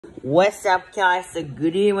What's up, guys? The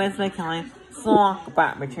good evening, my Kelly. Song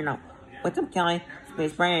about my channel. What's up, Kelly?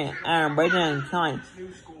 Space Brand. I'm Brandon Kelly.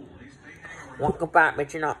 Welcome back, my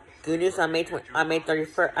channel. Good news on May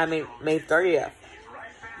 31st. May 30th.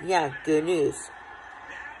 Yeah, good news.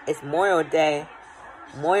 It's Memorial Day.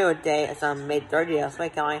 Memorial Day is on May 30th. So,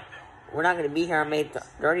 Kelly, we're not gonna be here on May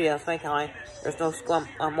 30th. So, Kelly, there's no school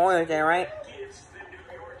on Memorial Day, right?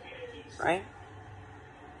 Right?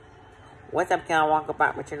 What's up, Kelly? Welcome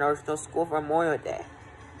back, but there's no school for Memorial Day.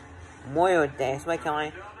 Memorial Day, that's right,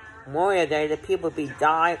 Kelly. Memorial Day, the people be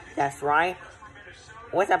died, that's right.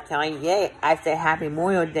 What's up, Kelly? Yay, I said Happy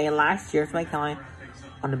Memorial Day last year, that's right, Kelly.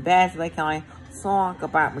 On the bed, that's right, Kelly. Song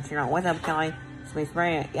about, but what's up, Kelly? Space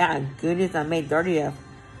Brand, yeah, good news on May 30th.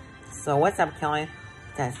 So, what's up, Kelly?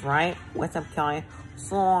 That's right. What's up, Kelly?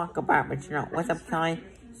 Song about, but what's up, Kelly?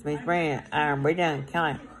 Space Brand, I'm Brandon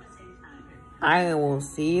Kelly. I will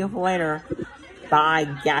see you later. Bye,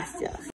 guys.